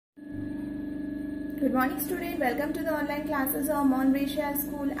Good morning student, welcome to the online classes of Montbretia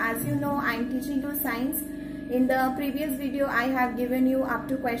school. As you know, I am teaching you science. In the previous video, I have given you up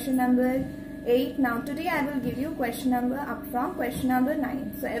to question number 8. Now today I will give you question number up from question number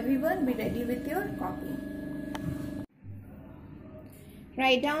 9. So everyone be ready with your copy.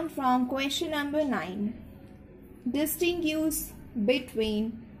 Write down from question number 9. Distinguish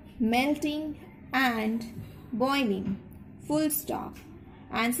between melting and boiling. Full stop.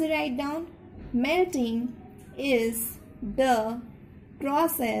 Answer write down. Melting is the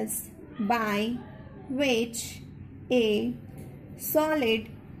process by which a solid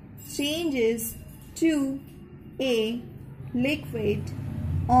changes to a liquid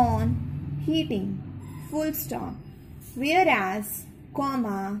on heating. Full stop. Whereas,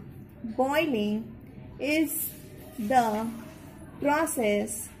 boiling is the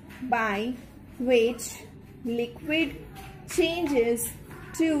process by which liquid changes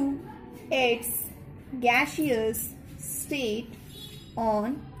to its gaseous state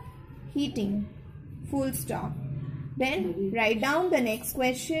on heating. Full stop. Then write down the next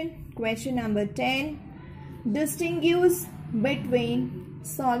question. Question number 10. Distinguish between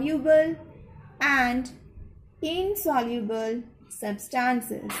soluble and insoluble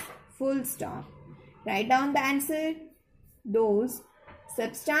substances. Full stop. Write down the answer. Those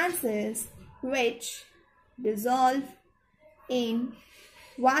substances which dissolve in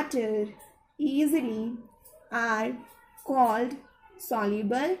water easily are called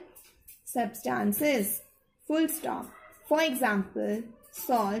soluble substances. Full stop. For example,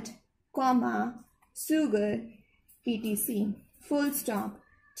 salt, sugar, etc. Full stop.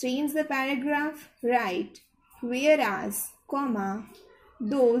 Change the paragraph. Write whereas,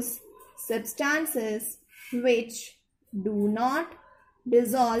 those substances which do not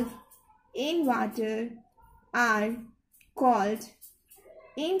dissolve in water are called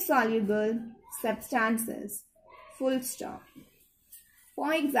insoluble substances. Full stop.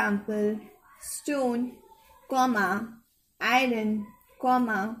 For example, stone, iron,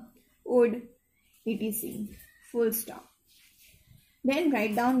 wood, etc. Full stop. Then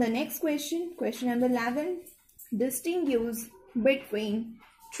write down the next question. Question number 11. Distinguish between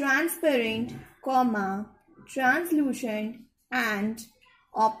transparent, translucent and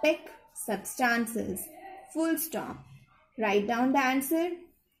opaque substances. Full stop. Write down the answer.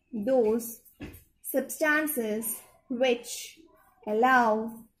 Those substances which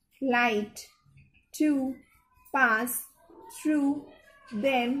allow light to pass through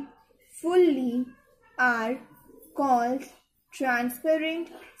them fully are called transparent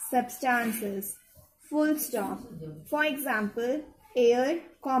substances. Full stop. For example, air,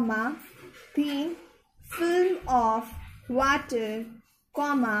 thin film of water,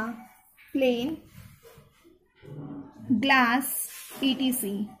 plain glass,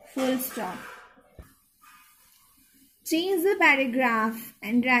 etc. Full stop. Change the paragraph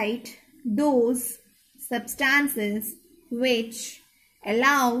and write those substances which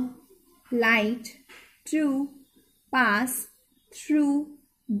allow light to pass through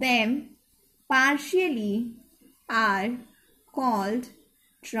them partially are called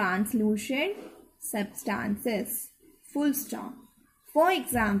translucent substances. Full stop. For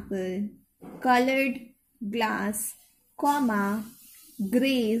example, colored glass,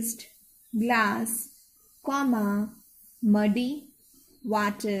 glazed glass, muddy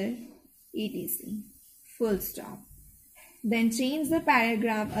water, etc. Full stop. Then change the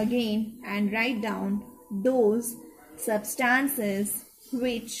paragraph again and write down those substances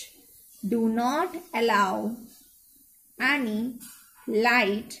which do not allow any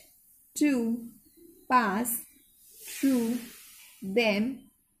light to pass through them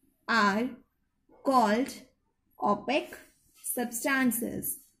are called opaque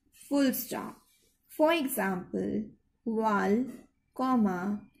substances. Full stop. For example, wall,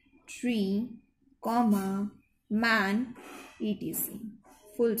 tree, man, etc.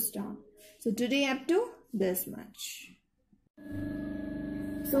 Full stop. So today up to this much.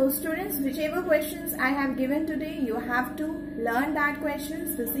 So students, whichever questions I have given today, you have to learn that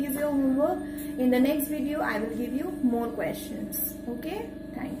questions. This is your homework. In the next video, I will give you more questions. Okay?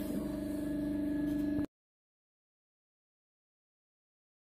 Thank you.